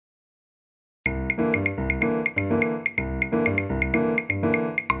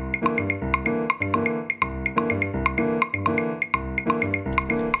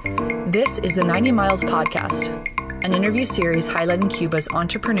This is the 90 Miles Podcast, an interview series highlighting Cuba's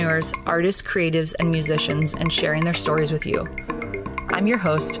entrepreneurs, artists, creatives, and musicians and sharing their stories with you. I'm your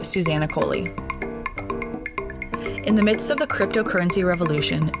host, Susanna Coley. In the midst of the cryptocurrency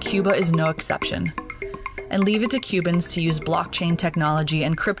revolution, Cuba is no exception. And leave it to Cubans to use blockchain technology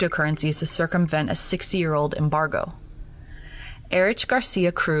and cryptocurrencies to circumvent a 60-year-old embargo. Erich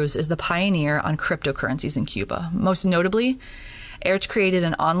Garcia Cruz is the pioneer on cryptocurrencies in Cuba. Most notably, Erich created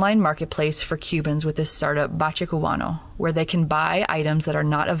an online marketplace for Cubans with his startup Bache Cubano, where they can buy items that are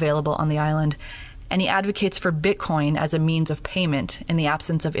not available on the island, and he advocates for Bitcoin as a means of payment in the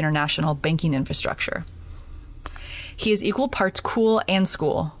absence of international banking infrastructure. He is equal parts cool and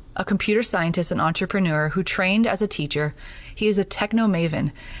school. A computer scientist and entrepreneur who trained as a teacher, he is a techno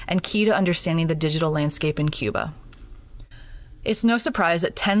maven and key to understanding the digital landscape in Cuba. It's no surprise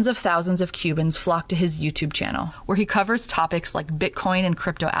that tens of thousands of Cubans flock to his YouTube channel, where he covers topics like Bitcoin and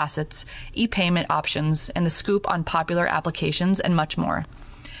crypto assets, e-payment options, and the scoop on popular applications, and much more.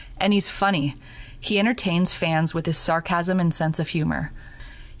 And he's funny. He entertains fans with his sarcasm and sense of humor.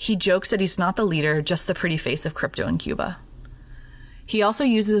 He jokes that he's not the leader, just the pretty face of crypto in Cuba. He also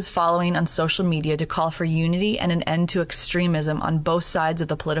uses his following on social media to call for unity and an end to extremism on both sides of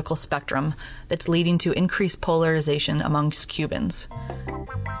the political spectrum that's leading to increased polarization amongst Cubans.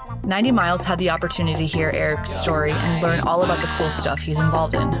 90 Miles had the opportunity to hear Erich's story and learn all about the cool stuff he's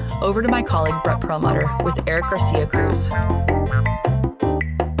involved in. Over to my colleague Brett Perlmutter with Erich Garcia Cruz.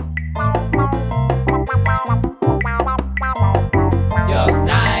 Just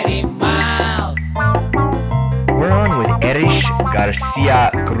 90 miles. We're on with Erich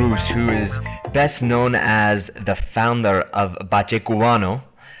Garcia Cruz, who is best known as the founder of Bache Cubano.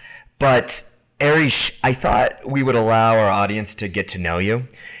 But Erich, I thought we would allow our audience to get to know you,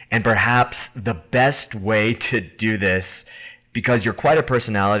 and perhaps the best way to do this, because you're quite a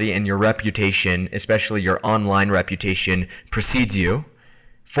personality and your reputation, especially your online reputation, precedes you,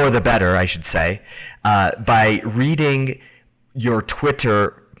 for the better, I should say, by reading your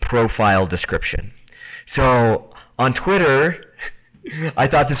Twitter profile description. So on Twitter, I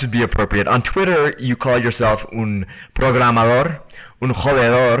thought this would be appropriate. On Twitter, you call yourself un programador, un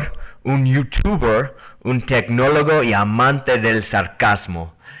jodedor, un YouTuber, un tecnólogo y amante del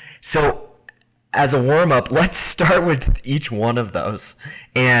sarcasmo. So as a warm-up, let's start with each one of those.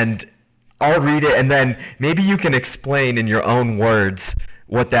 And I'll read it, and then maybe you can explain in your own words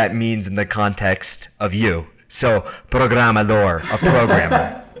what that means in the context of you. So, programador, a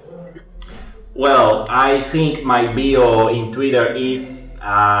programmer. Well, I think my bio in Twitter is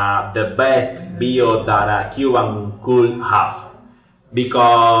the best bio that a Cuban could have,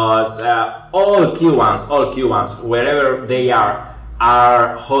 because all Cubans, wherever they are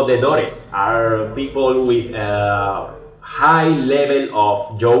jodedores, are people with a high level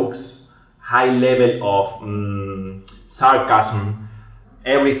of jokes, high level of sarcasm.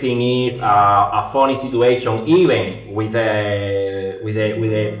 Everything is a funny situation, even with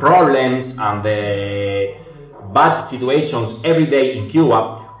the problems and the bad situations every day in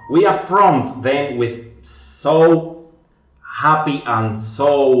Cuba. We affront them with so happy and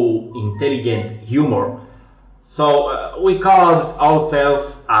so intelligent humor. So we call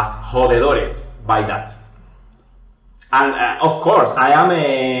ourselves as jodedores by that. And of course, I am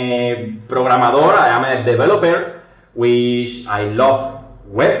a programador, I am a developer, which I love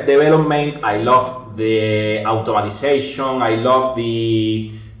web development, I love the automatization, I love the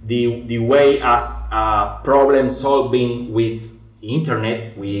way as problem solving with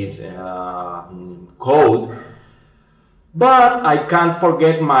internet, with code. But I can't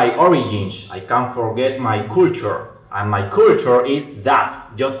forget my origins, I can't forget my culture. And my culture is that,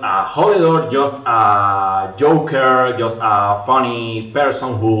 just a jodedor, just a joker, just a funny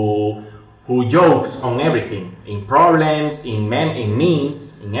person who jokes on everything, in problems, in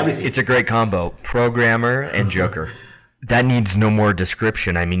memes, in everything. It's a great combo, programmer and joker. That needs no more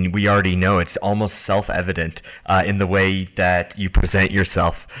description. I mean, we already know it's almost self-evident in the way that you present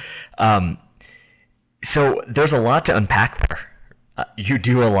yourself. So there's a lot to unpack there. You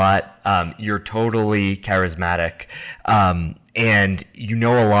do a lot. You're totally charismatic. And you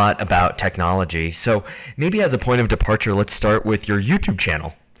know a lot about technology. So maybe as a point of departure, let's start with your YouTube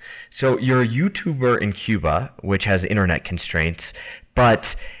channel. So you're a YouTuber in Cuba, which has internet constraints,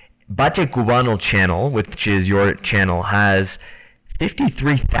 but Bache Cubano channel, which is your channel, has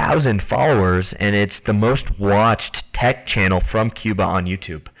 53,000 followers, and it's the most watched tech channel from Cuba on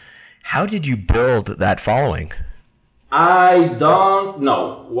YouTube. How did you build that following? I don't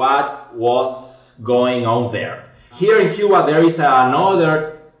know what was going on there. Here in Cuba, there is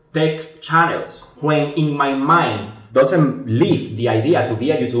another tech channels when in my mind doesn't leave the idea to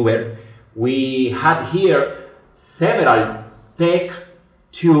be a YouTuber, We had here several tech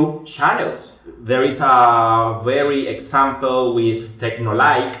tube channels. There is a very example with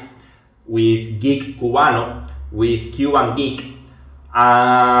Technolike, with Geek Cubano, with Cuban Geek,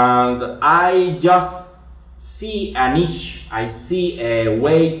 and I just see a niche. I see a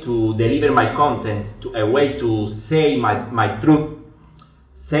way to deliver my content, a way to say my truth,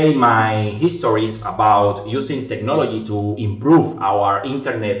 say my histories about using technology to improve our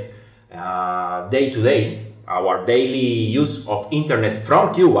internet day to day, our daily use of internet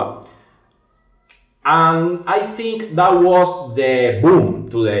from Cuba. And I think that was the boom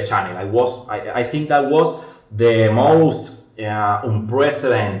to the channel. I think that was the most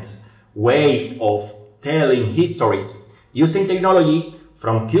unprecedented wave of telling histories using technology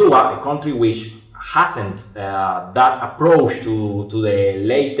from Cuba, a country which hasn't that approach to the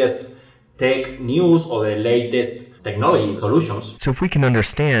latest tech news or the latest technology solutions. So if we can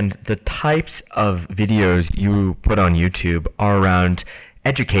understand, the types of videos you put on YouTube are around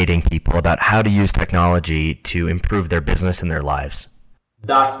educating people about how to use technology to improve their business and their lives.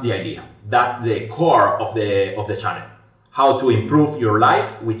 That's the idea. That's the core of the channel. How to improve your life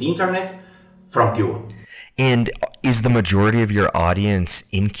with internet from Cuba. And is the majority of your audience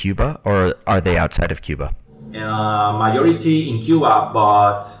in Cuba, or are they outside of Cuba? Majority in Cuba,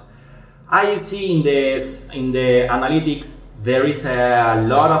 but I see in the analytics there is a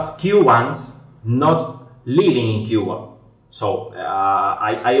lot of Cubans not living in Cuba. So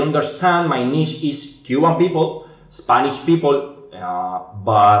I understand my niche is Cuban people, Spanish people,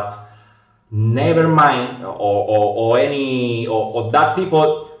 but never mind, or that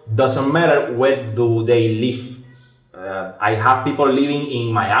people doesn't matter where do they live. I have people living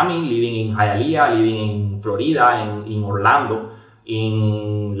in Miami, living in Hialeah, living in Florida, in Orlando,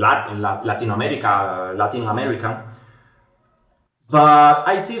 in Latin America. But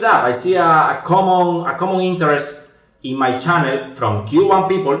I see a common interest in my channel from Cuban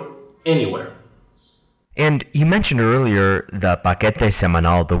people anywhere. And you mentioned earlier the paquete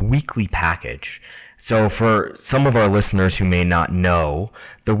semanal, the weekly package. So for some of our listeners who may not know,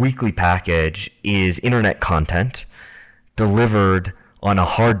 the weekly package is internet content delivered on a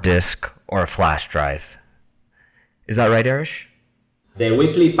hard disk or a flash drive. Is that right, Erich? The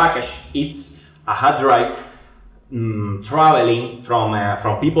weekly package, it's a hard drive traveling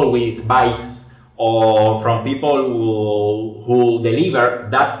from people with bikes or from people who deliver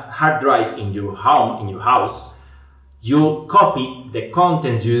that hard drive in your home, in your house. You copy the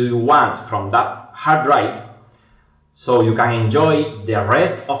content you want from that hard drive so you can enjoy the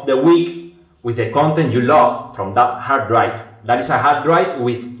rest of the week with the content you love from that hard drive. That is a hard drive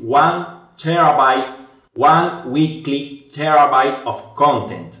with 1 terabyte, 1 weekly terabyte of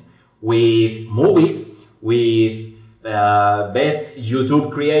content, with movies, with best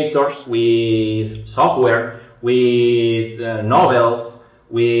YouTube creators, with software, with novels,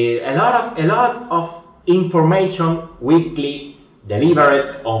 with a lot of information weekly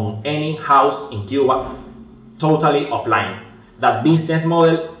delivered on any house in Cuba, totally offline. That business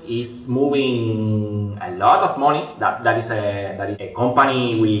model is moving a lot of money. That is a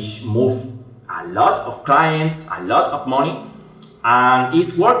company which moves a lot of clients, a lot of money, and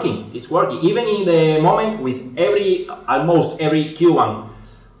it's working. Even in the moment with almost every Cuban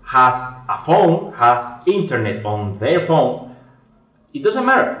has a phone, has internet on their phone. It doesn't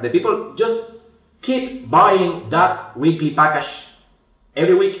matter. The people just keep buying that weekly package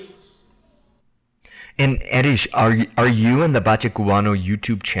every week. And Erich, are you and the Bache Cubano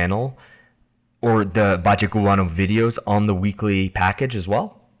YouTube channel or the Bache Cubano videos on the weekly package as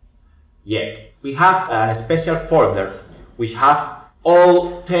well? Yeah, we have a special folder which have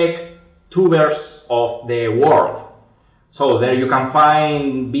all tech tubers of the world. So there you can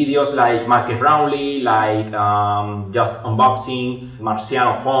find videos like Marcus Brownlee, like just unboxing,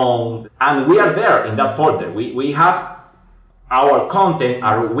 Marciano phone, and we are there in that folder. We have our content,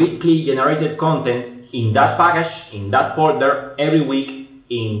 our weekly generated content in that package, in that folder every week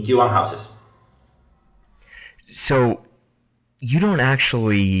in Cuban houses. So you don't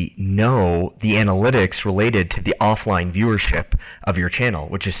actually know the analytics related to the offline viewership of your channel,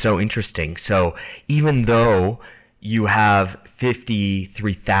 which is so interesting. So even though you have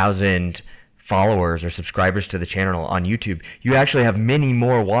 53,000 followers or subscribers to the channel on YouTube, you actually have many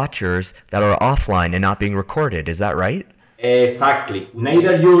more watchers that are offline and not being recorded. Is that right? Exactly.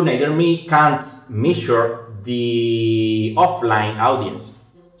 Neither you, neither me can't measure the offline audience.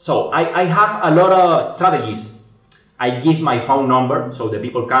 So I have a lot of strategies. I give my phone number so the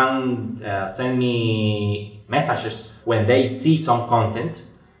people can send me messages when they see some content.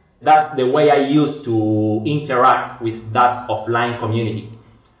 That's the way I use to interact with that offline community.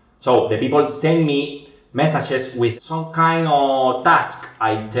 So the people send me messages with some kind of task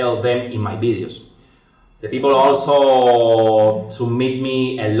I tell them in my videos. The people also submit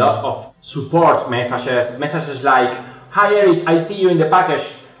me a lot of support messages like, "Hi Erich, I see you in the package.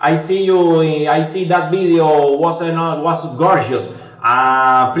 I see that video was gorgeous.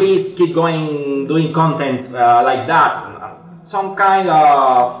 Please keep going doing content like that." Some kind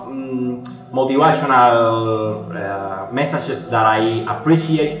of motivational messages that I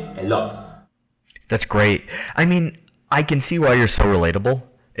appreciate a lot. That's great. I mean, I can see why you're so relatable.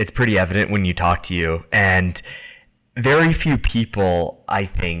 It's pretty evident when you talk to you. And very few people, I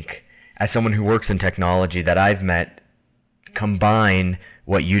think, as someone who works in technology that I've met, combine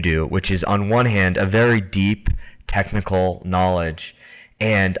what you do, which is on one hand a very deep technical knowledge,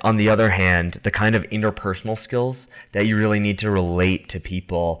 and on the other hand the kind of interpersonal skills that you really need to relate to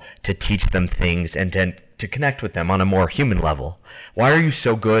people, to teach them things, and to connect with them on a more human level. Why are you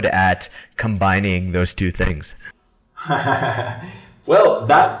so good at combining those two things? Well,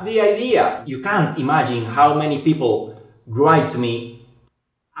 that's the idea. You can't imagine how many people write to me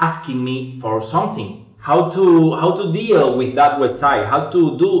asking me for something, how to deal with that website, how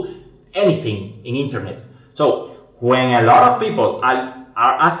to do anything in internet. So when a lot of people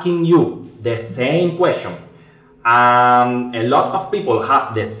are asking you the same question, a lot of people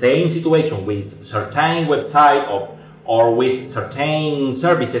have the same situation with certain website or with certain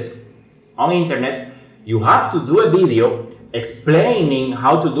services on internet, you have to do a video explaining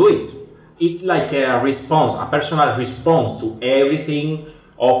how to do it. It's like a response, a personal response to everything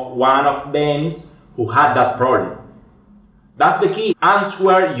of one of them who had that problem. That's the key.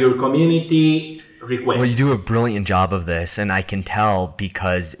 Answer your community requests. Well, you do a brilliant job of this, and I can tell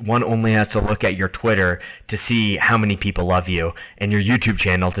because one only has to look at your Twitter to see how many people love you, and your YouTube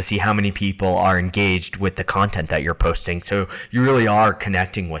channel to see how many people are engaged with the content that you're posting. So you really are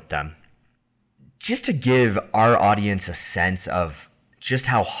connecting with them. Just to give our audience a sense of just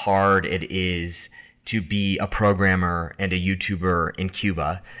how hard it is to be a programmer and a YouTuber in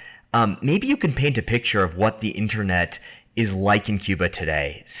Cuba, maybe you can paint a picture of what the internet is like in Cuba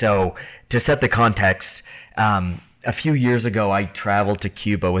today. So to set the context, a few years ago I traveled to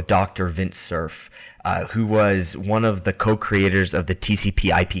Cuba with Dr. Vint Cerf, who was one of the co-creators of the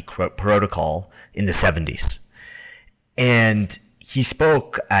TCP/IP protocol in the 70s. And he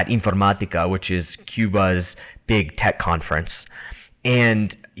spoke at Informatica, which is Cuba's big tech conference,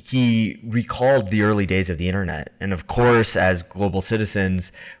 and he recalled the early days of the internet. And of course, as global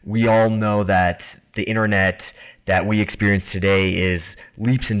citizens, we all know that the internet that we experience today is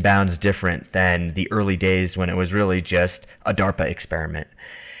leaps and bounds different than the early days when it was really just a DARPA experiment.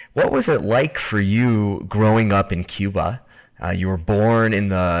 What was it like for you growing up in Cuba? You were born in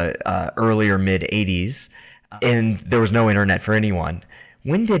the earlier mid-'80s, and there was no internet for anyone.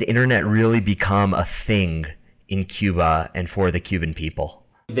 When did internet really become a thing in Cuba and for the Cuban people?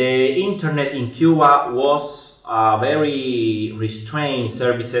 The internet in Cuba was very restrained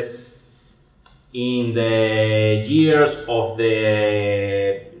services in the years of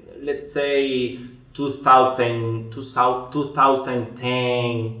the, let's say,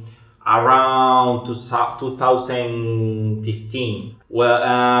 2010, around 2015.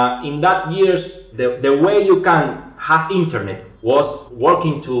 Well, in that years, the way you can have internet was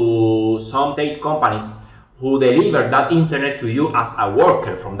working to some state companies who deliver that internet to you as a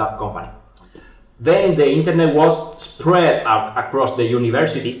worker from that company. Then the internet was spread out across the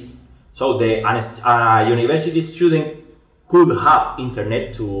universities, so the university student could have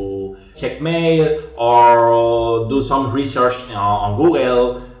internet to check mail or do some research on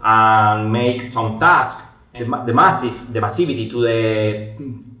Google and make some task. The massivity to the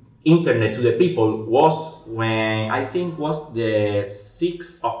internet to the people was when I think was the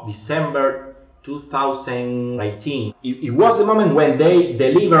 6th of December 2018. It was the moment when they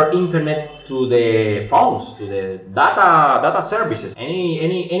deliver internet to the phones, to the data services.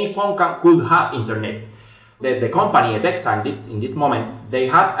 Any phone could have internet. The company at Exxon, in this moment, they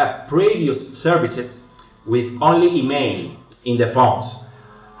have a previous services with only email in the phones.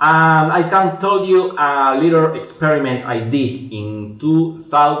 And I can tell you a little experiment I did in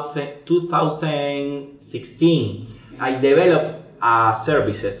 2016. I developed a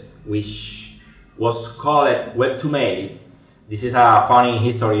services which was called Web to Mail. This is a funny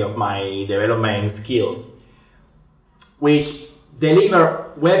history of my development skills, which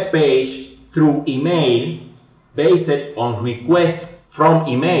deliver web page through email based on requests from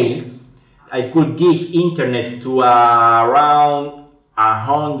emails. I could give internet to around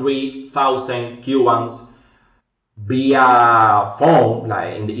 100,000 Cubans via phone,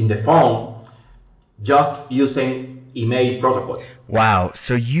 like in the phone, just using email protocol. Wow.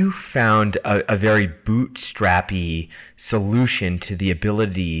 So you found a very bootstrappy solution to the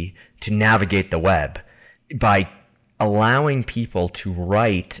ability to navigate the web by allowing people to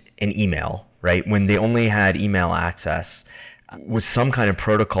write an email, right? When they only had email access, was some kind of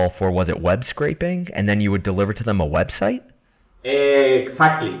protocol for, was it web scraping? And then you would deliver to them a website?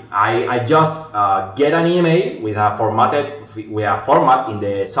 Exactly. I just get an email with a format in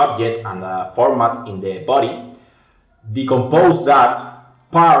the subject and a format in the body, decompose that,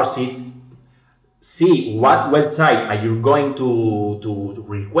 parse it, see what website are you going to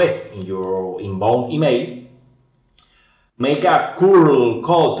request in your inbound email, make a curl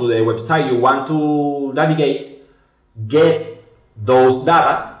call to the website you want to navigate, get those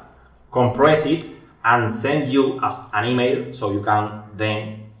data, compress it, and send you as an email so you can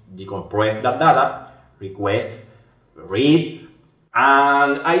then decompress that data, request, read,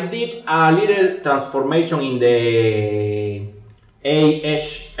 and I did a little transformation in the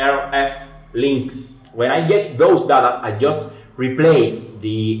AHRF links. When I get those data, I just replace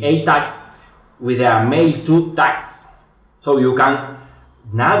the A tags with a mail to tags, so you can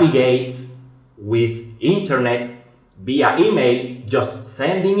navigate with internet via email, just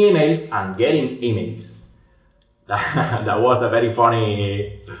sending emails and getting emails. That was a very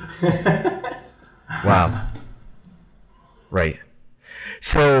funny. Wow. Right.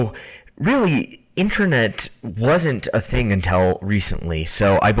 So really, internet wasn't a thing until recently.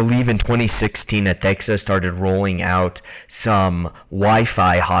 So I believe in 2016, Atexa started rolling out some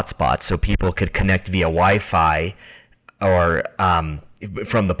Wi-Fi hotspots so people could connect via Wi-Fi or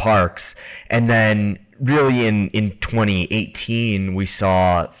from the parks. And then really in 2018, we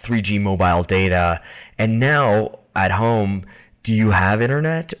saw 3G mobile data. And now at home, do you have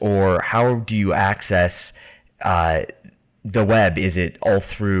internet, or how do you access the web? Is it all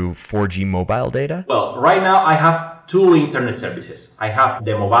through 4G mobile data? Well, right now I have two internet services. I have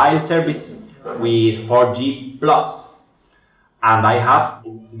the mobile service with 4G plus, and I have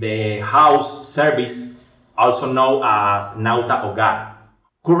the house service, also known as Nauta Hogar.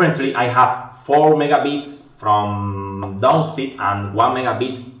 Currently, I have 4 megabits from downspeed and 1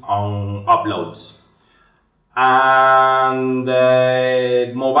 megabit on uploads. And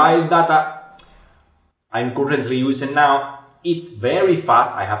mobile data I'm currently using now, it's very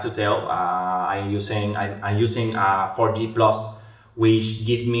fast, I have to tell. I'm using 4G plus, which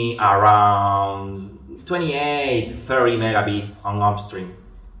gives me around 28-30 megabits on upstream.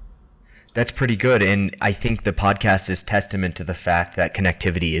 That's pretty good, and I think the podcast is testament to the fact that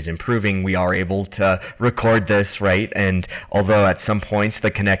connectivity is improving. We are able to record this, right? And although at some points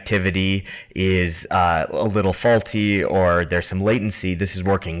the connectivity is a little faulty or there's some latency, this is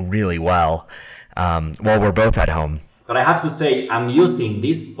working really well while we're both at home. But I have to say, I'm using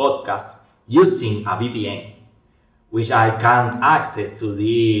this podcast using a VPN, which I can't access to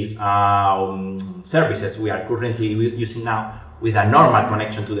these services we are currently using now with a normal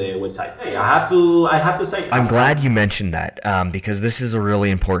connection to the website. Hey, I have to say. I'm glad you mentioned that because this is a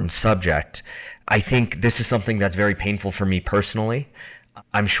really important subject. I think this is something that's very painful for me personally.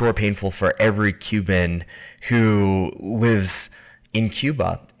 I'm sure painful for every Cuban who lives in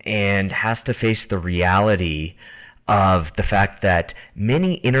Cuba and has to face the reality of the fact that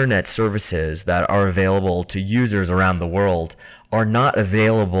many internet services that are available to users around the world are not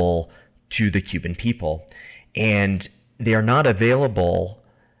available to the Cuban people. And they are not available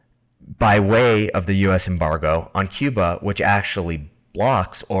by way of the U.S. embargo on Cuba, which actually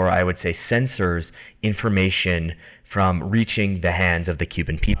blocks, or I would say censors, information from reaching the hands of the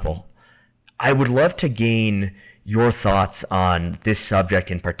Cuban people. I would love to gain your thoughts on this subject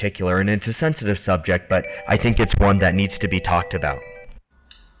in particular, and it's a sensitive subject, but I think it's one that needs to be talked about.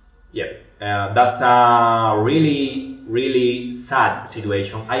 Yeah, that's a really, really sad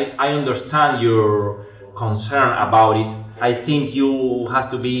situation. I understand your concern about it. I think you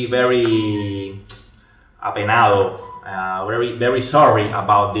have to be very apenado, very, very sorry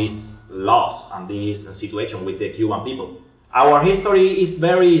about this loss and this situation with the Cuban people. Our history is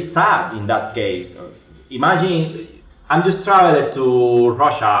very sad in that case. Imagine, I'm just traveled to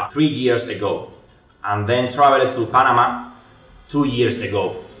Russia 3 years ago, and then traveled to Panama 2 years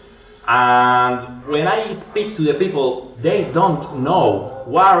ago. And when I speak to the people, they don't know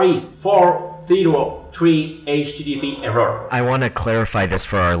what is 403 HTTP error. I want to clarify this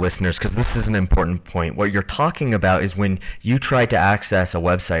for our listeners because this is an important point. What you're talking about is when you try to access a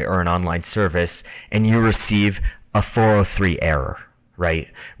website or an online service and you receive a 403 error, right?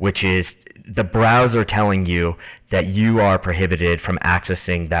 Which is the browser telling you that you are prohibited from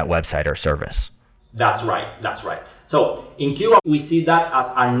accessing that website or service. That's right. So in Cuba, we see that as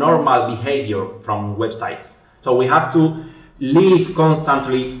a normal behavior from websites. So we have to live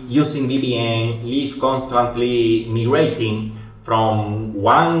constantly using VPNs, live constantly migrating from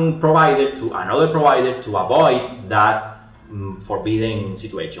one provider to another provider to avoid that forbidden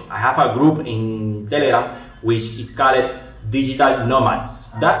situation. I have a group in Telegram which is called Digital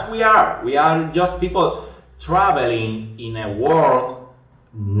Nomads. That's we are. We are just people traveling in a world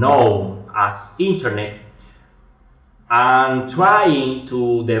known as internet and trying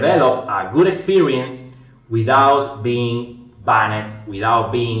to develop a good experience without being banned,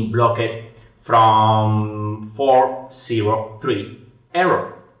 without being blocked from 403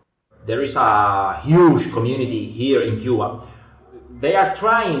 error. There is a huge community here in Cuba. They are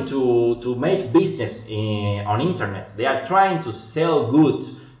trying to make business on internet. They are trying to sell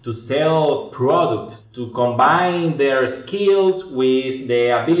goods, to sell products, to combine their skills with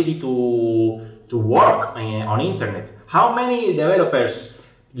the ability to work on internet. How many developers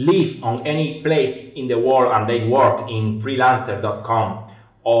live on any place in the world and they work in freelancer.com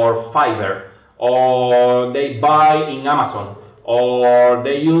or Fiverr, or they buy in Amazon, or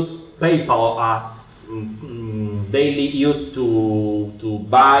they use PayPal as daily use to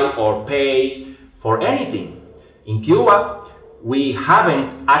buy or pay for anything? In Cuba, we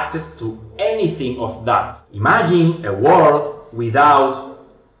haven't access to anything of that. Imagine a world without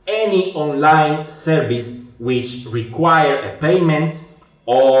any online service which require a payment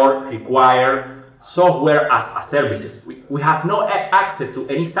or require software as a services. We have no access to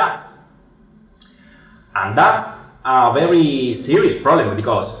any SaaS. And that's a very serious problem,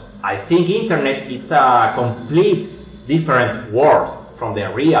 because I think internet is a complete different world from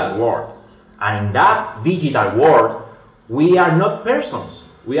the real world. And in that digital world, we are not persons.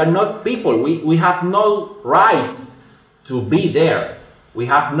 We are not people. We have no rights to be there. We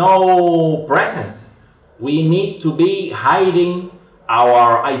have no presence. We need to be hiding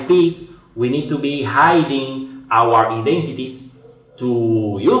our IPs. We need to be hiding our identities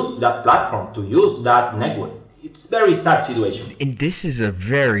to use that platform, to use that network. It's a very sad situation. And this is a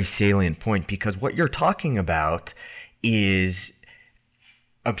very salient point, because what you're talking about is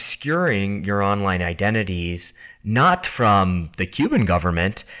obscuring your online identities, not from the Cuban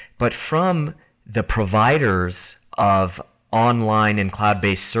government, but from the providers of online and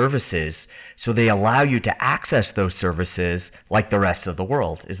cloud-based services. So they allow you to access those services like the rest of the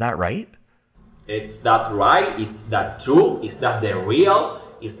world. Is that right? It's that right? Is that true? Is that the real?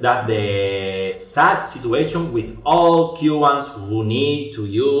 Is that the sad situation with all Cubans who need to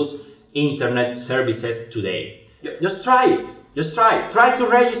use internet services today? Just try it. Just try. Try to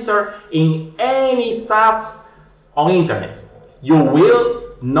register in any SaaS on internet. You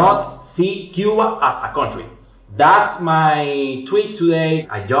will not see Cuba as a country. That's my tweet today.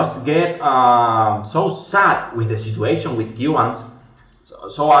 I just get so sad with the situation with Cubans.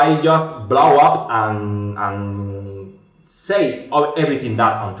 So I just blow up and say everything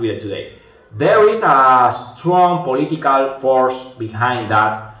that on Twitter today. There is a strong political force behind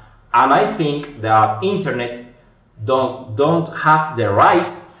that, and I think that internet don't have the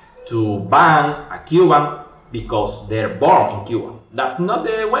right to ban a Cuban because they're born in Cuba. That's not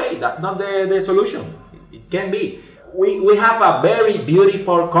the way. That's not the solution. It can be. We have a very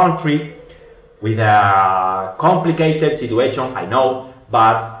beautiful country with a complicated situation, I know,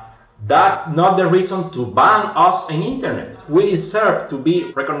 but that's not the reason to ban us in internet. We deserve to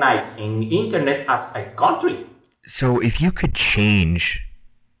be recognized in internet as a country. So if you could change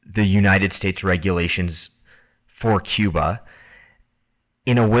the United States regulations for Cuba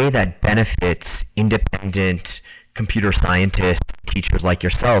in a way that benefits independent computer scientists, teachers like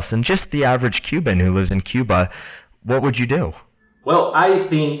yourselves, and just the average Cuban who lives in Cuba, what would you do? Well, I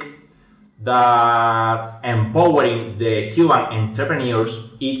think that empowering the Cuban entrepreneurs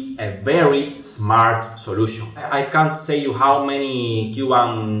is a very smart solution. I can't say you how many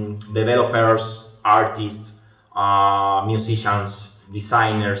Cuban developers, artists, musicians,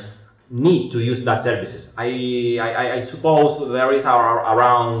 designers need to use that services. I suppose there is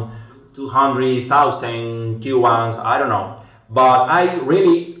around 200,000 Cubans, I don't know. But I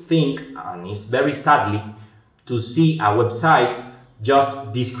really think, and it's very sadly, to see a website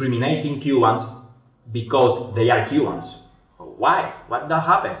just discriminating Cubans because they are Cubans. Why? What that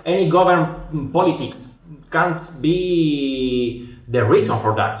happens? Any government politics can't be the reason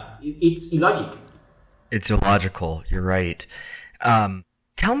for that. It's illogical. It's illogical. You're right.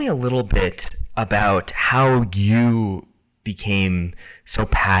 Tell me a little bit about how you became so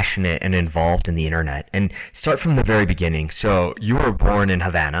passionate and involved in the internet, and start from the very beginning. So you were born in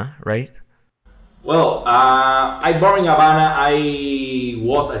Havana, right? Well, I born in Havana. I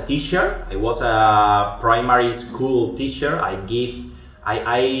was a teacher. I was a primary school teacher. I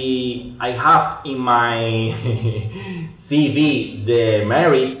I have in my CV the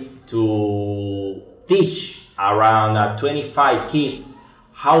merit to teach around 25 kids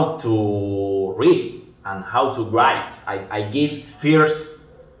how to read and how to write. I give first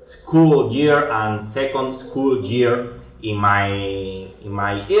school year and second school year in my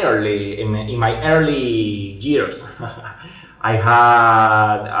early years. I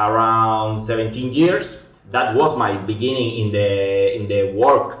had around 17 years. That was my beginning in the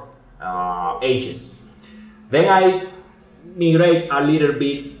work ages. Then I migrate a little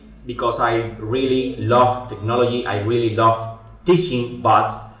bit because I really love technology. I really love teaching,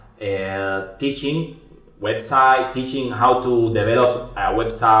 but teaching website, teaching how to develop a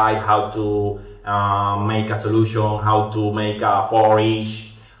website, how to make a solution, how to make a for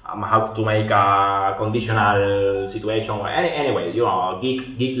each, how to make a conditional situation. Anyway,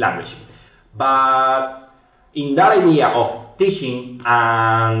 geek language. But in that idea of teaching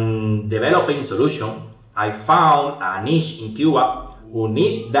and developing solution, I found a niche in Cuba who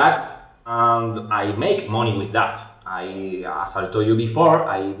need that, and I make money with that. As I told you before,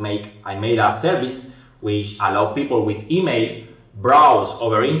 I made a service which allow people with email browse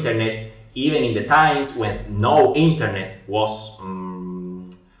over internet, even in the times when no internet was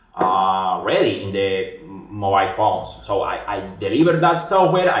ready in the mobile phones. So I delivered that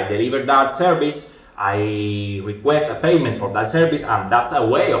software, I delivered that service, I request a payment for that service, and that's a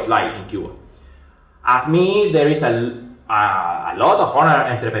way of life in Cuba. As me, there is a lot of other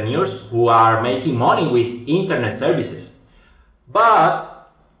entrepreneurs who are making money with internet services, but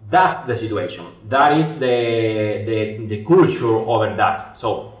that's the situation. That is the culture over that.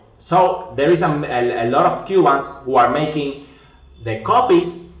 So there is a lot of Cubans who are making the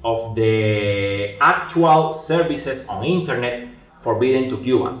copies of the actual services on internet forbidden to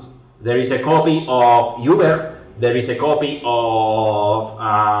Cubans. There is a copy of Uber, there is a copy of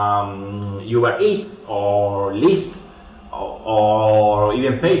Uber Eats or Lyft or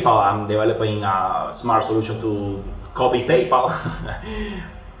even PayPal. I'm developing a smart solution to copy PayPal.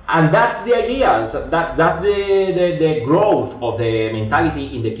 And that's the idea. So that's the growth of the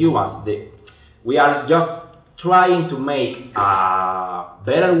mentality in the Cubans. We are just trying to make a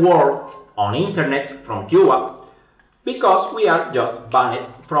better world on internet from Cuba, because we are just banned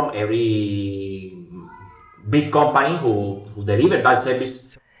from every big company who delivered that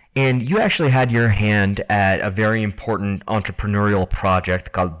service. And you actually had your hand at a very important entrepreneurial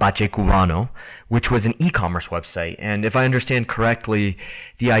project called Bache Cubano, which was an e-commerce website. And if I understand correctly,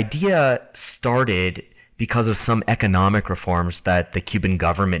 the idea started because of some economic reforms that the Cuban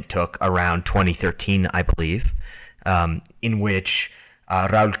government took around 2013, I believe, in which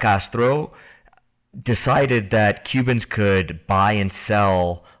Raul Castro decided that Cubans could buy and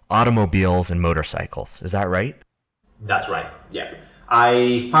sell automobiles and motorcycles. Is that right? That's right, yeah.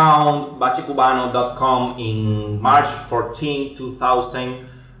 I found bachecubano.com in March 14,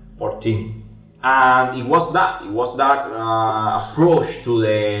 2014. And it was that approach to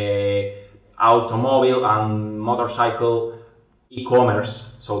the automobile and motorcycle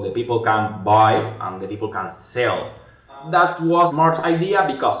e-commerce, so the people can buy and the people can sell. That was a smart idea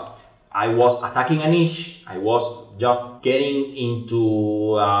because I was attacking a niche. I was just getting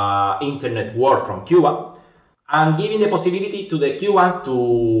into internet world from Cuba and giving the possibility to the Cubans to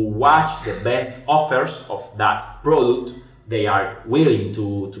watch the best offers of that product they are willing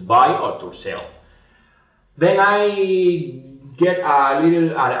to buy or to sell. Then I get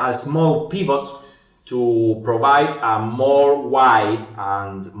a small pivot to provide a more wide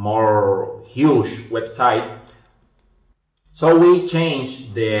and more huge website. So we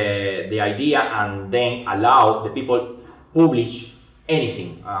changed the idea and then allowed the people publish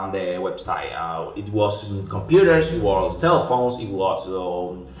anything on the website. It was computers, it was cell phones, it was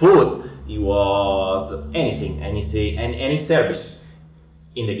food, it was anything, any service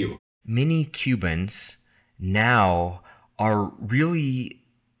in the Cuba. Many Cubans now are really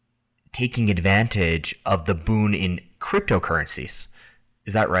taking advantage of the boon in cryptocurrencies.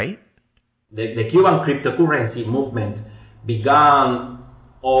 Is that right? The Cuban cryptocurrency movement began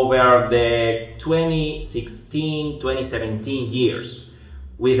over the 2016-2017 years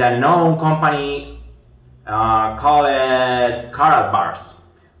with a known company called Karat Bars.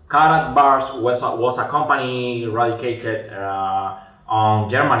 Karat Bars was a company eradicated on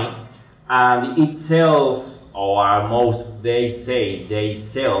Germany, and it sells, or most they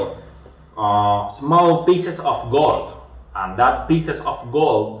sell small pieces of gold. And that pieces of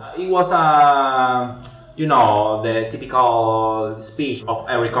gold, it was the typical speech of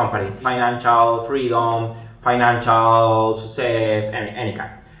every company: financial freedom, financial success, any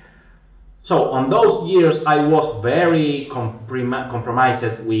kind. So on those years, I was very compromised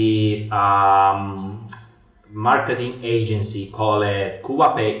with marketing agency called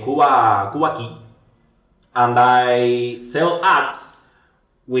Cuba Key, and I sell ads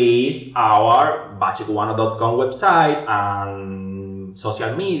with our bachecubano.com website and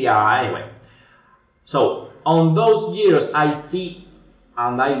social media anyway. So on those years, I see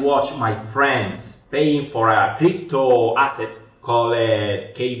and I watch my friends paying for a crypto asset called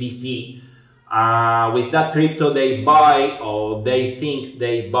KBC. With that crypto, they buy, or they think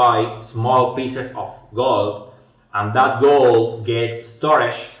they buy, small pieces of gold, and that gold gets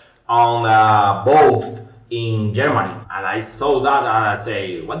storage on a boat in Germany. And I saw that and I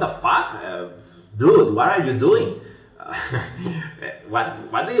say, what the fuck? Dude, what are you doing?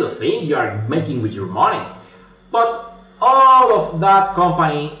 What do you think you are making with your money? But all of that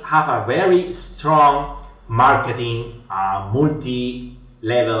company have a very strong marketing,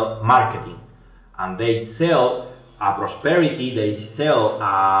 multi-level marketing. And they sell a prosperity, they sell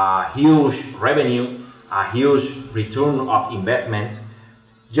a huge revenue, a huge return of investment,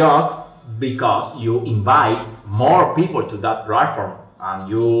 just because you invite more people to that platform and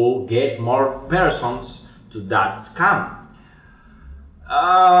you get more persons to that scam.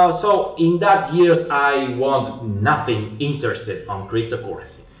 So in that years I want nothing interested on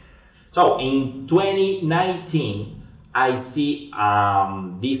cryptocurrency. So in 2019 I see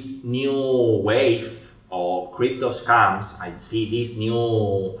this new wave of crypto scams. I see this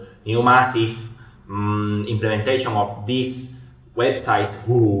new massive implementation of these websites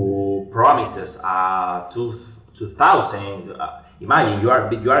who promises 2000. Imagine you are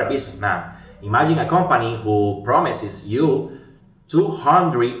a businessman. Imagine a company who promises you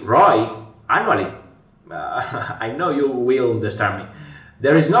 200 ROI annually. I know you will understand me.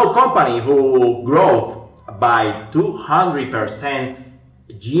 There is no company who grows by 200%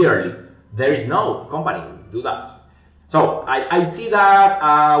 yearly. There is no company do that. So I see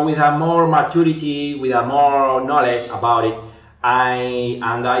that with a more maturity, with a more knowledge about it, I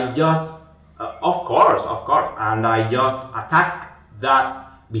just of course, and I just attack that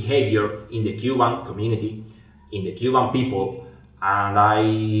behavior in the Cuban community, in the Cuban people, and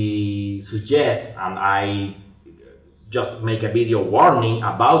I suggest and I just make a video warning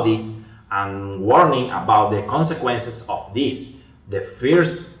about this and warning about the consequences of this. The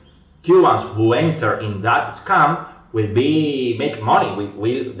first Cubans who enter in that scam will make money.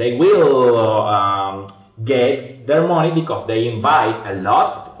 They will get their money because they invite a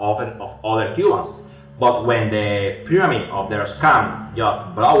lot of other Cubans. But when the pyramid of their scam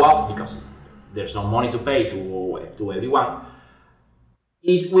just blow up because there's no money to pay to everyone,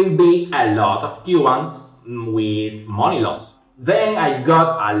 it will be a lot of Cubans with money loss. Then I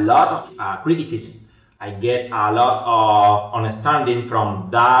got a lot of criticism. I get a lot of understanding from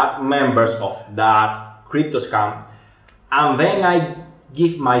that members of that crypto scam. And then I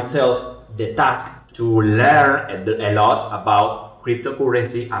give myself the task to learn a lot about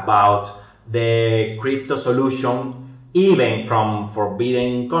cryptocurrency, about the crypto solution, even from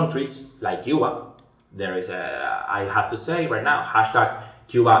forbidden countries like Cuba. There is I have to say right now, hashtag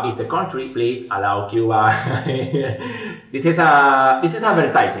Cuba is a country, please allow Cuba. This is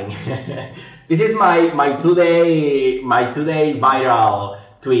advertising. This is my today viral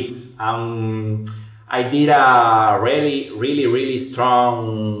tweets. I did a really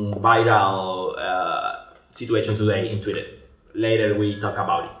strong viral situation today in Twitter. Later we talk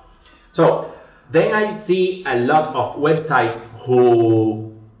about it. So then I see a lot of websites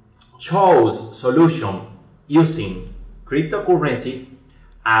who chose solution using cryptocurrency,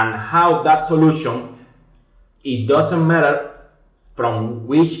 and how that solution, it doesn't matter from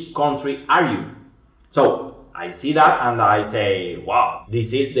which country are you. So I see that and I say, wow,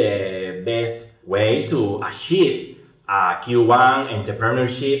 this is the best way to achieve Cuban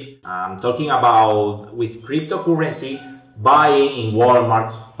entrepreneurship. I'm talking about with cryptocurrency, buying in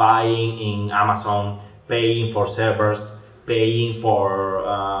Walmart, buying in Amazon, paying for servers, paying for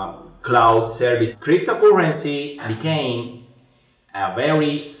cloud service. Cryptocurrency became a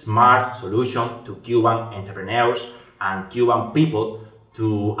very smart solution to Cuban entrepreneurs and Cuban people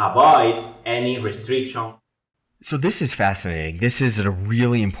to avoid any restriction. So this is fascinating. This is a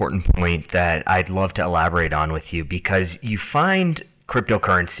really important point that I'd love to elaborate on with you, because you find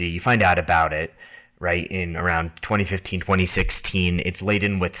cryptocurrency, you find out about it, right, in around 2015, 2016. It's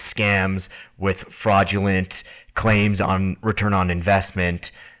laden with scams, with fraudulent claims on return on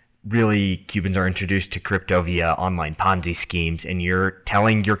investment. Really, Cubans are introduced to crypto via online Ponzi schemes, and you're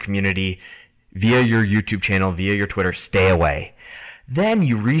telling your community via your YouTube channel, via your Twitter, stay away. Then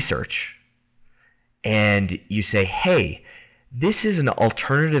you research and you say, hey, This is an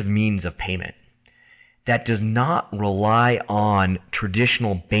alternative means of payment that does not rely on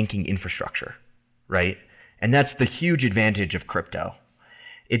traditional banking infrastructure, right? And that's the huge advantage of crypto.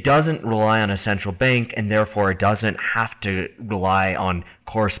 It doesn't rely on a central bank, and therefore it doesn't have to rely on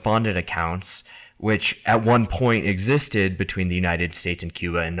correspondent accounts, which at one point existed between the United States and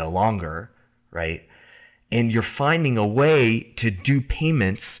Cuba and no longer, right? And you're finding a way to do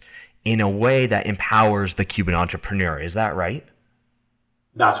payments in a way that empowers the Cuban entrepreneur. Is that right?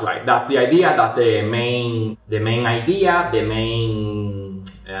 That's right. That's the idea. That's the main idea, the main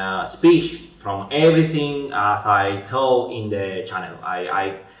speech from everything as I told in the channel.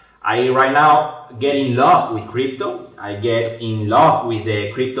 I right now get in love with crypto. I get in love with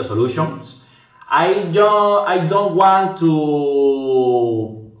the crypto solutions. I don't want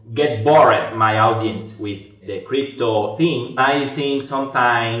to get bored my audience with the crypto thing. I think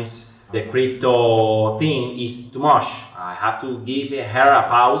sometimes the crypto thing is too much. I have to give her a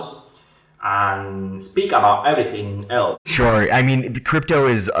pause and speak about everything else. Sure. I mean, crypto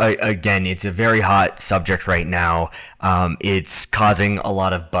is, again, it's a very hot subject right now. It's causing a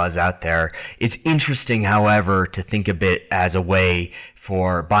lot of buzz out there. It's interesting, however, to think of it as a way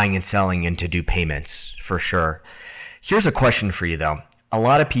for buying and selling and to do payments, for sure. Here's a question for you, though. A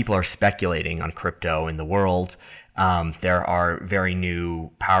lot of people are speculating on crypto in the world. There are very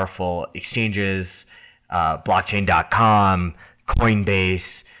new, powerful exchanges, blockchain.com,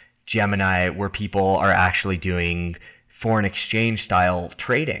 Coinbase, Gemini, where people are actually doing foreign exchange style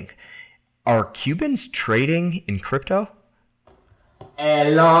trading. Are Cubans trading in crypto? A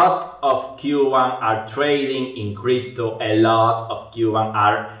lot of Cubans are trading in crypto. A lot of Cubans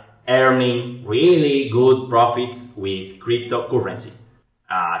are earning really good profits with cryptocurrency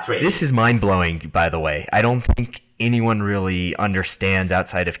trading. This is mind-blowing, by the way. I don't think anyone really understands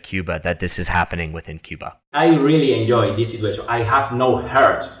outside of Cuba that this is happening within Cuba. I really enjoy this situation. I have no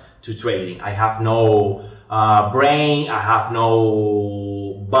heart to trading. I have no brain. I have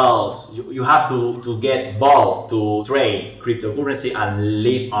no balls. You have to get balls to trade cryptocurrency and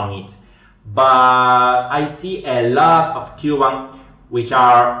live on it. But I see a lot of Cubans which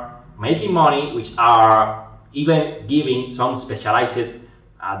are making money, which are even giving some specialized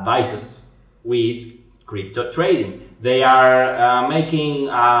advices with crypto trading. They are making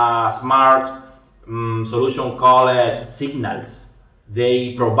a smart solution called signals.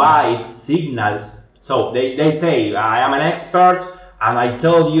 They provide signals. So they say, I am an expert and I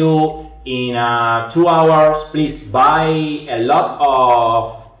tell you in 2 hours, please buy a lot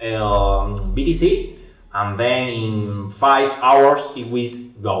of BTC, and then in 5 hours it will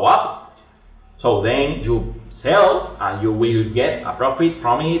go up. So then you sell and you will get a profit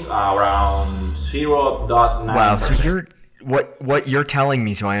from it around 0.9%. Wow, so what you're telling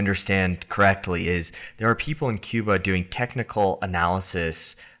me, so I understand correctly, is there are people in Cuba doing technical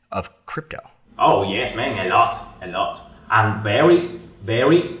analysis of crypto. Oh yes, man, a lot. And very,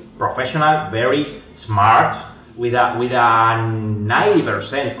 very professional, very smart, with a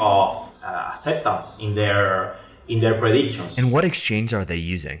 90% of acceptance in their predictions. And what exchange are they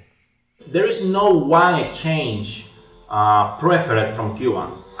using? There is no one exchange preferred from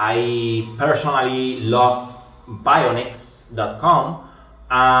Cubans. I personally love Pionex.com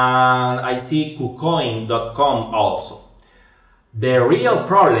and I see KuCoin.com also. The real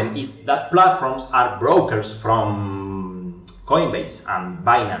problem is that platforms are brokers from Coinbase and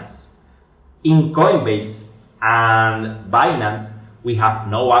Binance. In Coinbase and Binance, we have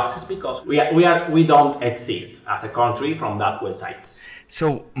no access because we don't exist as a country from that website.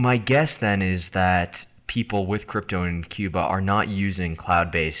 So my guess then is that people with crypto in Cuba are not using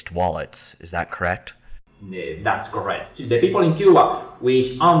cloud-based wallets. Is that correct? That's correct. The people in Cuba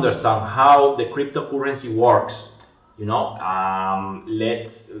which understand how the cryptocurrency works,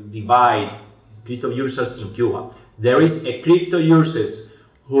 let's divide crypto users in Cuba. There is a crypto users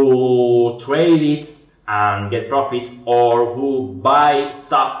who trade it and get profit, or who buy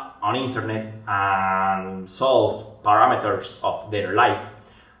stuff on internet and solve parameters of their life,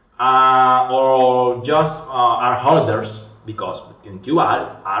 or just are holders, because in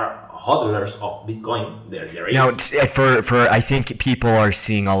Cuba are hodlers of Bitcoin. There is. Now, for I think people are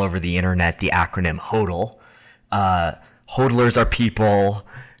seeing all over the internet the acronym HODL. Hodlers are people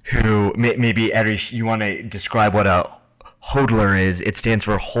who, maybe Erich, you want to describe what a hodler is? It stands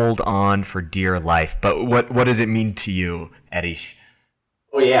for hold on for dear life. But what does it mean to you, Erich?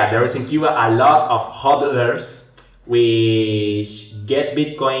 Oh yeah, there is in Cuba a lot of hodlers which get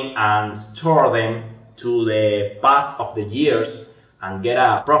Bitcoin and store them to the past of the years and get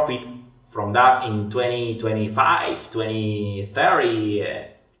a profit from that in 2025, 2030.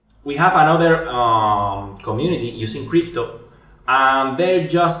 We have another community using crypto and they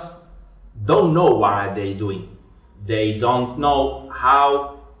just don't know what are they doing. They don't know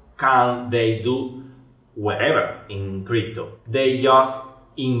how can they do whatever in crypto. They just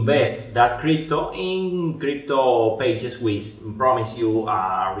invest that crypto in crypto pages which promise you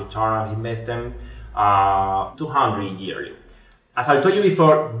a return of investment 200 yearly. As I told you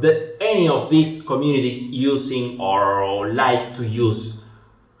before, any of these communities using or like to use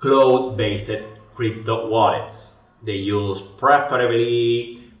cloud-based crypto wallets. They use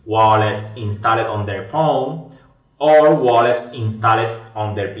preferably wallets installed on their phone or wallets installed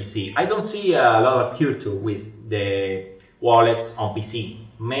on their PC. I don't see a lot of culture with the wallets on PC.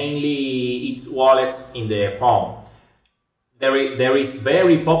 Mainly it's wallets in the phone. There is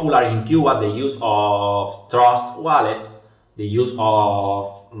very popular in Cuba the use of Trust Wallet, the use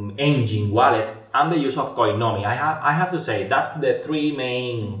of Engine Wallet, and the use of Coinomi. I have to say that's the three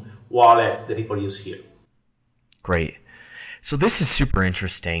main wallets that people use here. Great. So this is super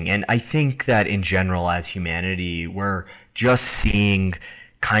interesting, and I think that in general as humanity, we're just seeing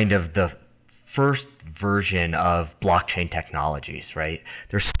kind of the first version of blockchain technologies, right?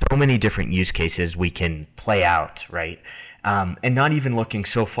 There's so many different use cases we can play out, right? And not even looking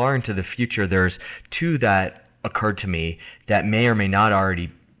so far into the future, there's two that occurred to me that may or may not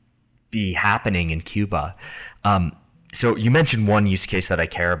already be happening in Cuba. So you mentioned one use case that I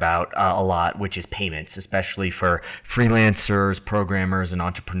care about a lot, which is payments, especially for freelancers, programmers, and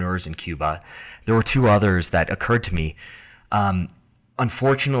entrepreneurs in Cuba. There were two others that occurred to me.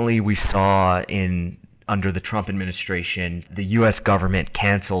 Unfortunately, we saw under the Trump administration, the U.S. government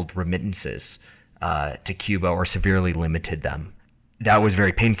canceled remittances to Cuba or severely limited them. That was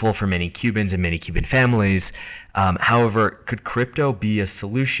very painful for many Cubans and many Cuban families. However, could crypto be a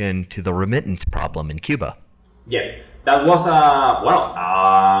solution to the remittance problem in Cuba? Yeah, that was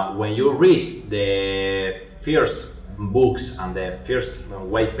when you read the first books and the first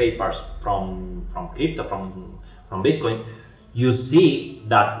white papers from crypto, from Bitcoin, you see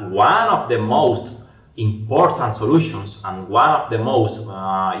that one of the most important solutions and one of the most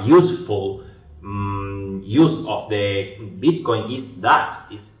useful use of the Bitcoin is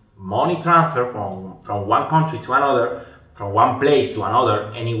money transfer from one country to another, from one place to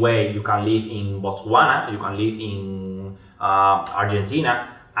another. Anyway, you can live in Botswana, you can live in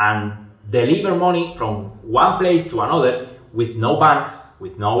Argentina, and deliver money from one place to another with no banks,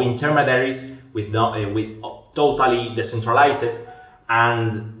 with no intermediaries, with totally decentralized.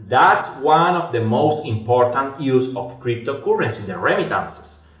 And that's one of the most important use of cryptocurrency, the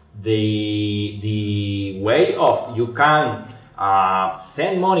remittances. The way of you can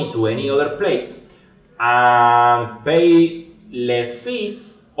send money to any other place and pay less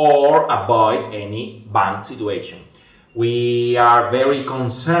fees or avoid any bank situation. We are very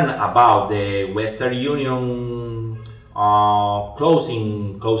concerned about the Western Union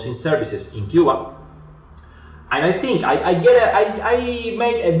closing services in Cuba, and I think I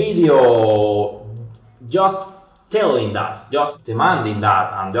made a video just telling that, just demanding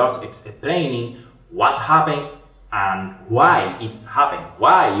that, and just explaining what happened and why it's happened,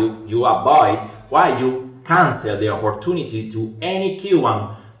 why you avoid, why you cancel the opportunity to any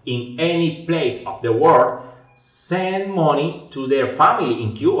Cuban in any place of the world send money to their family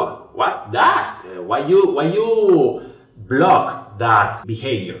in Cuba. What's that? Why you block that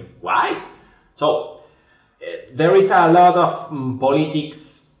behavior? Why? So there is a lot of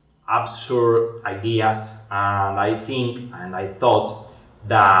politics, absurd ideas, and I thought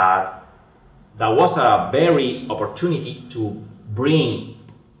that was a very opportunity to bring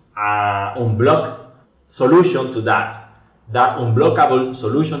an unblock solution to that. That unblockable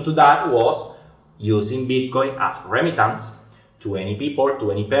solution to that was using Bitcoin as remittance to any people,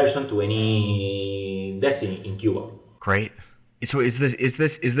 to any person, to any destiny in Cuba. Great. So is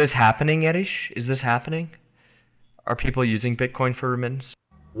this happening, Erich? Is this happening? Are people using Bitcoin for remittance?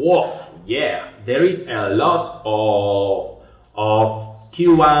 Woof, yeah. There is a lot of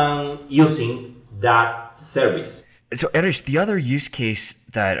Cuban using that service. So Erich, the other use case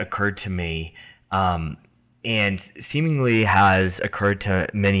that occurred to me, and seemingly has occurred to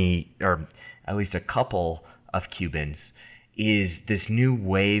many, or at least a couple of Cubans, is this new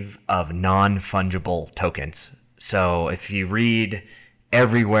wave of non-fungible tokens. So if you read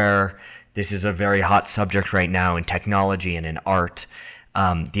everywhere, this is a very hot subject right now in technology and in art.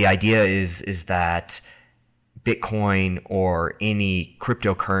 The idea is that Bitcoin or any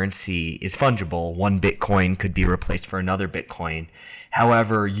cryptocurrency is fungible. One Bitcoin could be replaced for another Bitcoin.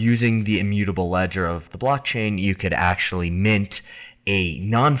 However, using the immutable ledger of the blockchain, you could actually mint a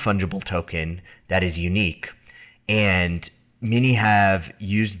non-fungible token that is unique. And many have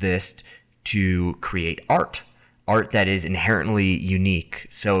used this to create art art that is inherently unique.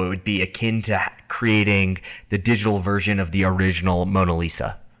 So it would be akin to creating the digital version of the original Mona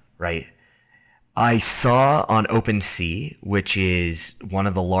Lisa, right? I saw on OpenSea, which is one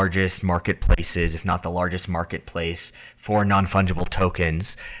of the largest marketplaces, if not the largest marketplace for non-fungible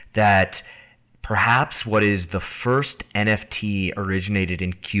tokens, that perhaps what is the first NFT originated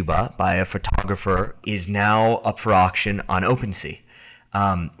in Cuba by a photographer is now up for auction on OpenSea.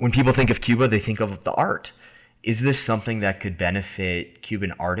 When people think of Cuba, they think of the art. Is this something that could benefit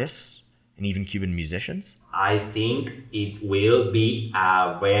Cuban artists and even Cuban musicians? I think it will be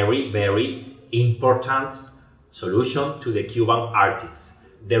a very, very important solution to the Cuban artists.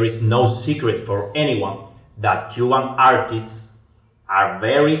 There is no secret for anyone that Cuban artists are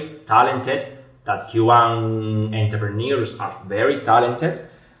very talented, that Cuban entrepreneurs are very talented,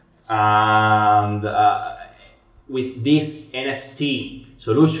 and with this NFT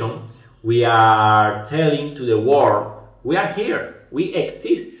solution, we are telling to the world, we are here, we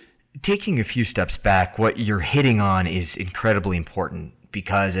exist. Taking a few steps back, what you're hitting on is incredibly important,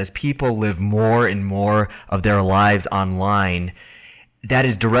 because as people live more and more of their lives online, that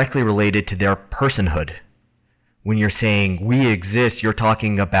is directly related to their personhood. When you're saying we exist, you're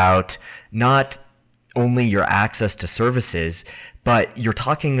talking about not only your access to services, but you're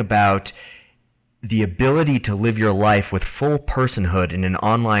talking about the ability to live your life with full personhood in an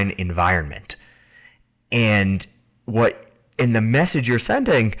online environment. And the message you're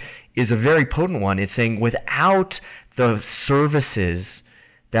sending is a very potent one. It's saying without the services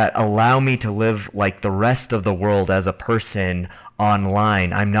that allow me to live like the rest of the world as a person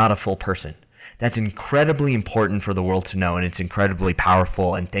online, I'm not a full person. That's incredibly important for the world to know, and it's incredibly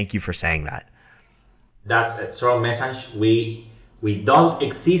powerful, and thank you for saying that. That's a strong message. We don't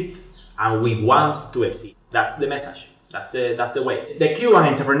exist, and we want to exist. That's the message. That's the way. The Cuban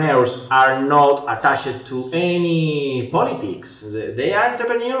entrepreneurs are not attached to any politics. They are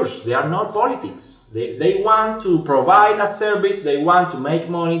entrepreneurs. They are not politics. They want to provide a service. They want to make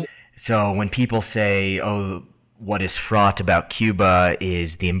money. So when people say, oh, what is fraught about Cuba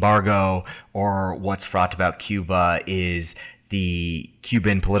is the embargo, or what's fraught about Cuba is the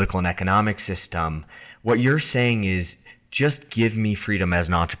Cuban political and economic system, what you're saying is just give me freedom as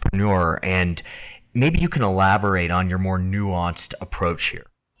an entrepreneur, and maybe you can elaborate on your more nuanced approach here.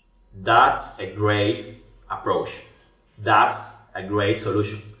 That's a great approach. That's a great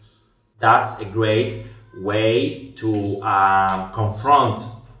solution. That's a great way to confront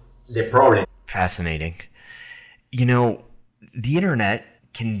the problem. Fascinating. You know, the internet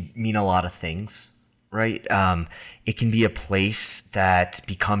can mean a lot of things, right? It can be a place that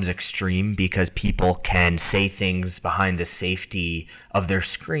becomes extreme because people can say things behind the safety of their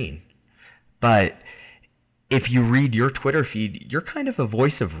screen. But if you read your Twitter feed, you're kind of a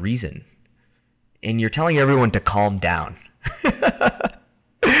voice of reason. And you're telling everyone to calm down.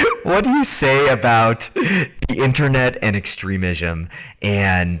 What do you say about the internet and extremism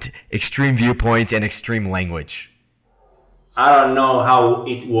and extreme viewpoints and extreme language? I don't know how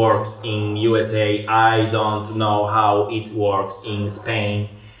it works in USA. I don't know how it works in Spain.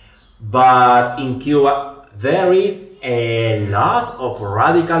 But in Cuba, there is a lot of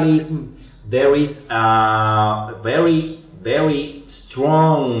radicalism. There is very, very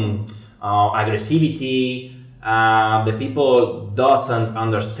strong aggressivity. The people doesn't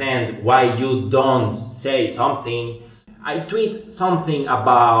understand why you don't say something. I tweet something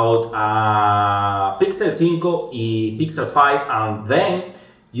about Pixel 5 and Pixel 5, and then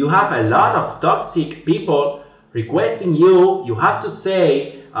you have a lot of toxic people requesting you have to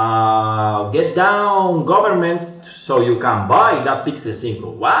say, get down government so you can buy that Pixel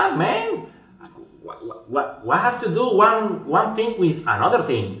 5. What, man? What have to do one thing with another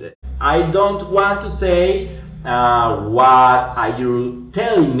thing? I don't want to say what are you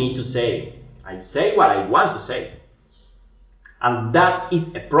telling me to say. I say what I want to say. And that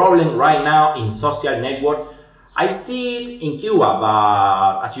is a problem right now in social network. I see it in Cuba,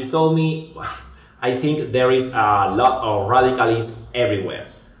 but as you told me, I think there is a lot of radicalism everywhere.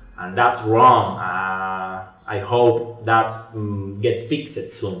 And that's wrong. I hope that get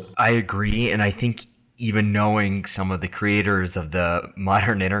fixed soon. I agree, and I think even knowing some of the creators of the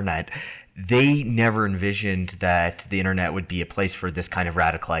modern internet, they never envisioned that the internet would be a place for this kind of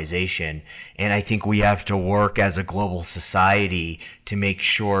radicalization. And I think we have to work as a global society to make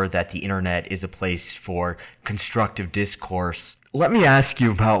sure that the internet is a place for constructive discourse. Let me ask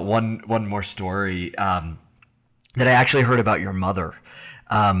you about one more story that I actually heard about your mother.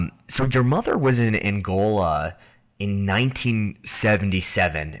 So your mother was in Angola in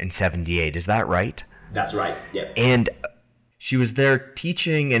 1977 and 78. Is that right? That's right, yeah. And She was there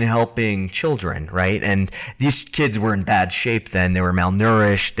teaching and helping children, right? And these kids were in bad shape then. They were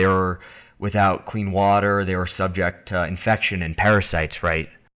malnourished. They were without clean water. They were subject to infection and parasites, right?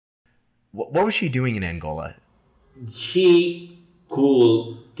 What was she doing in Angola? She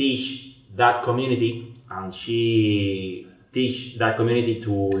could teach that community, and she teach that community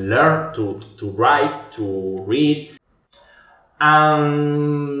to learn, to write, to read.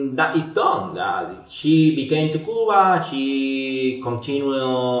 And that is done. She became to Cuba. She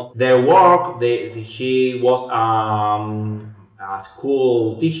continued their work. She was a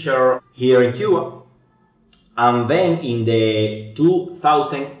school teacher here in Cuba. And then in the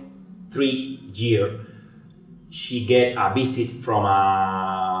 2003 year, she get a visit from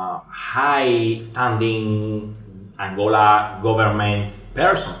a high-standing Angola government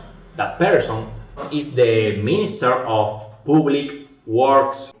person. That person is the Minister of Public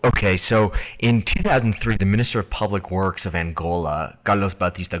Works. Okay, so in 2003, the Minister of Public Works of Angola, Carlos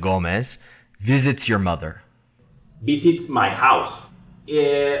Batista Gomez, visits your mother. Visits my house.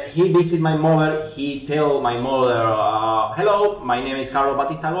 He visits my mother. He tell my mother, hello, my name is Carlos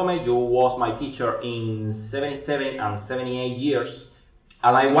Batista Gomez. You was my teacher in 77 and 78 years.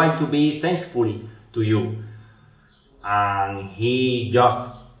 And I want to be thankful to you. And he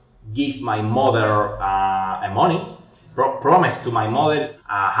just give my mother a money. Promised to my mother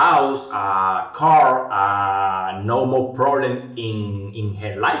a house, a car, no more problem in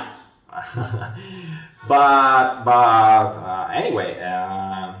her life. but anyway,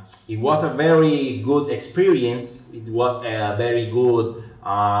 it was a very good experience. It was a very good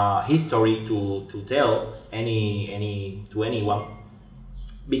history to tell to anyone,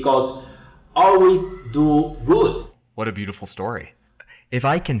 because always do good. What a beautiful story. If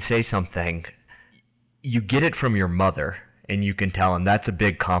I can say something, you get it from your mother, and you can tell, and that's a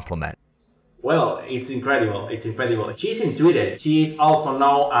big compliment. Well, it's incredible. It's incredible. She's in Twitter. She is also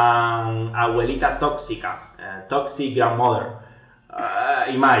known as Abuelita Tóxica, toxic grandmother.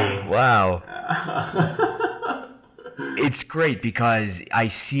 Imagine. Wow. It's great because I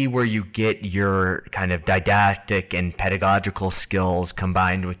see where you get your kind of didactic and pedagogical skills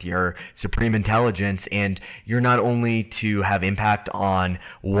combined with your supreme intelligence, and you're not only to have impact on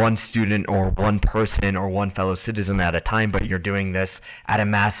one student or one person or one fellow citizen at a time, but you're doing this at a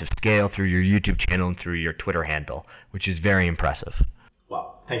massive scale through your YouTube channel and through your Twitter handle, which is very impressive.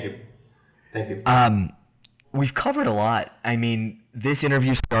 Wow, thank you. Thank you. We've covered a lot. I mean, this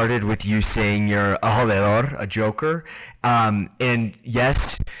interview started with you saying you're a jodedor, a joker. And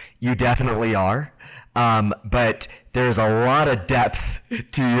yes, you definitely are. But there's a lot of depth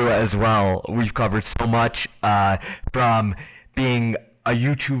to you as well. We've covered so much, from being a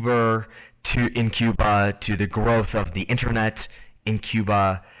YouTuber in Cuba, to the growth of the internet in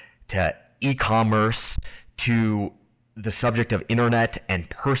Cuba, to e-commerce, to the subject of internet and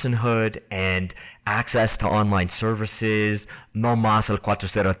personhood and access to online services. No más el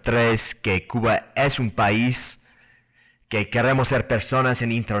 403, que Cuba es un país, que queremos ser personas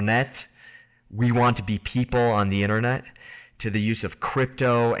en internet. We want to be people on the internet. To the use of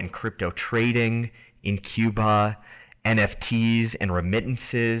crypto and crypto trading in Cuba, NFTs and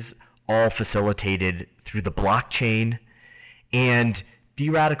remittances, all facilitated through the blockchain, and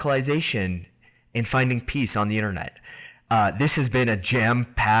de-radicalization and finding peace on the internet. This has been a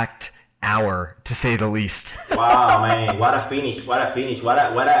jam-packed hour, to say the least. Wow, man! What a finish! What a finish! What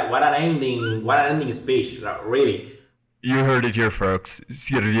an ending! What an ending speech! Really. You heard it here, folks.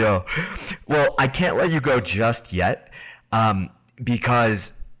 Sirvió. Well, I can't let you go just yet,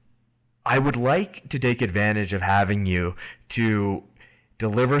 because I would like to take advantage of having you to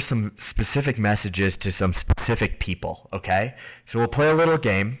deliver some specific messages to some specific people. Okay? So we'll play a little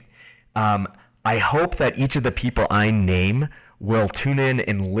game. I hope that each of the people I name will tune in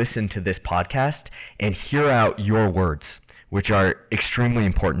and listen to this podcast and hear out your words, which are extremely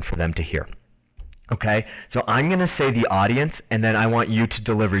important for them to hear. Okay? So I'm going to say the audience, and then I want you to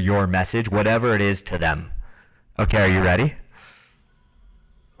deliver your message, whatever it is, to them. Okay, are you ready?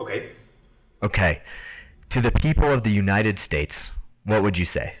 Okay. Okay. To the people of the United States, what would you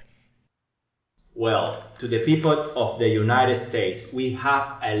say? Well, to the people of the United States, we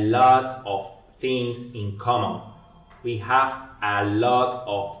have a lot of things in common. We have a lot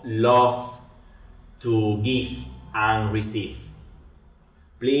of love to give and receive.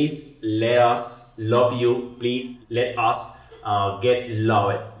 Please let us love you. Please let us get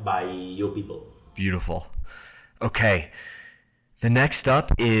loved by you people. Beautiful. Okay. The next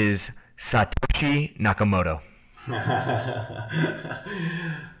up is Satoshi Nakamoto.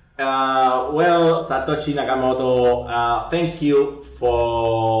 Well, Satoshi Nakamoto, thank you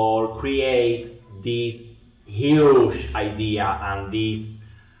for create this huge idea and this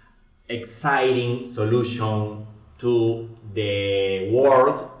exciting solution to the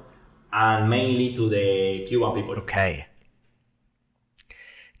world and mainly to the Cuban people. Okay.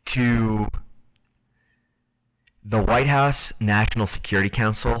 To the White House National Security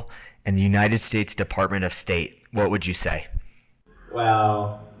Council and the United States Department of State, what would you say?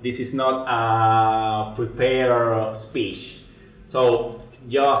 Well, this is not a prepared speech. So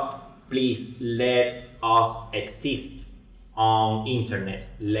just please let us exist on internet.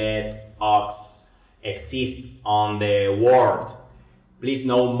 Let us exist on the world. Please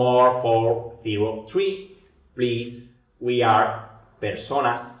know more for 03. Please, we are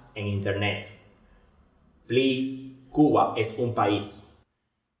personas en internet. Please, Cuba es un país.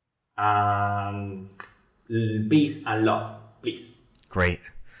 And peace and love, please. Great.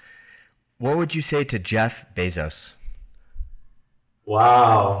 What would you say to Jeff Bezos?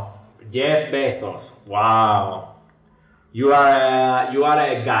 Wow, Jeff Bezos. Wow, you are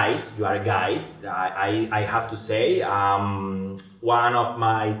a guide. You are a guide. I have to say. One of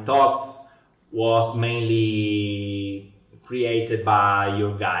my thoughts was mainly created by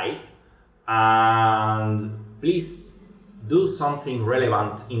your guide, and please do something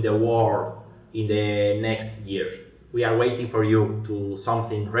relevant in the world in the next year. We are waiting for you to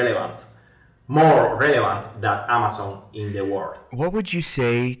something relevant. More relevant than Amazon in the world. What would you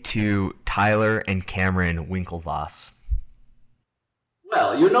say to Tyler and Cameron Winklevoss?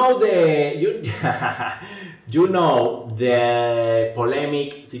 Well, you know the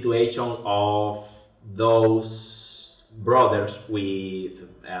polemic situation of those brothers with,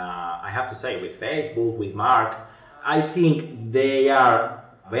 I have to say, with Facebook, with Mark. I think they are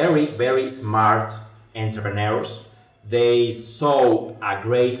very, very smart entrepreneurs. They saw a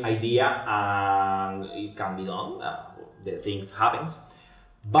great idea and it can be done, the things happens.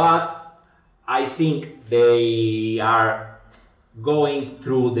 But I think they are going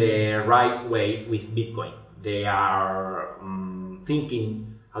through the right way with Bitcoin. They are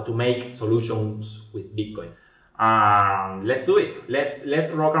thinking how to make solutions with Bitcoin. Let's do it.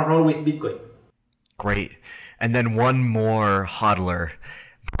 Let's rock and roll with Bitcoin. Great. And then one more hodler,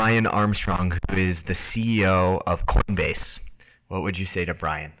 Brian Armstrong, who is the CEO of Coinbase. What would you say to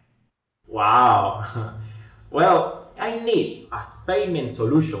Brian? Wow. Well, I need a payment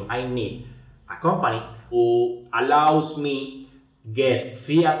solution. I need a company who allows me get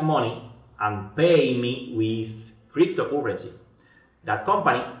fiat money and pay me with cryptocurrency. That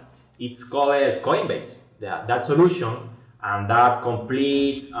company, it's called Coinbase. That solution and that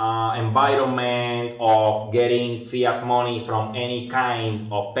complete environment of getting fiat money from any kind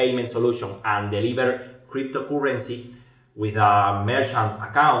of payment solution and deliver cryptocurrency with a merchant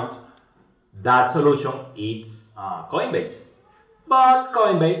account, that solution is Coinbase. But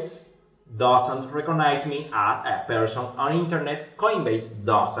Coinbase doesn't recognize me as a person on internet. Coinbase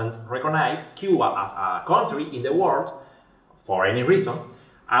doesn't recognize Cuba as a country in the world for any reason.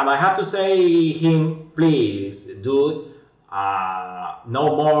 And I have to say him, please, dude,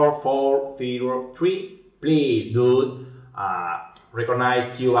 no more 403. Please, dude, recognize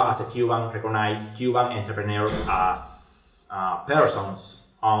Cuba as a Cuban, recognize Cuban entrepreneurs as persons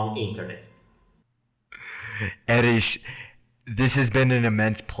on internet. Erich, this has been an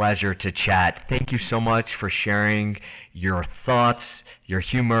immense pleasure to chat. Thank you so much for sharing your thoughts, your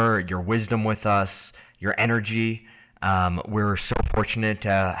humor, your wisdom with us, your energy. We're so fortunate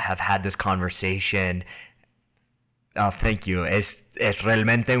to have had this conversation. Thank you. Es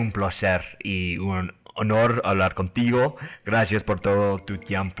realmente un placer y un honor hablar contigo. Gracias por todo tu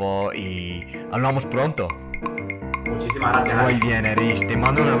tiempo y hablamos pronto. Muchísimas gracias. Muy bien, Erich. Te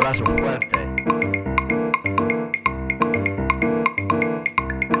mando un abrazo fuerte.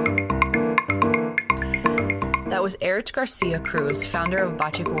 That was Erich Garcia Cruz, founder of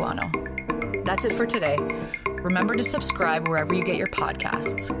Bache Cubano. That's it for today. Remember to subscribe wherever you get your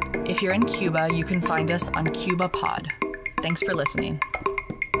podcasts. If you're in Cuba, you can find us on Cuba Pod. Thanks for listening.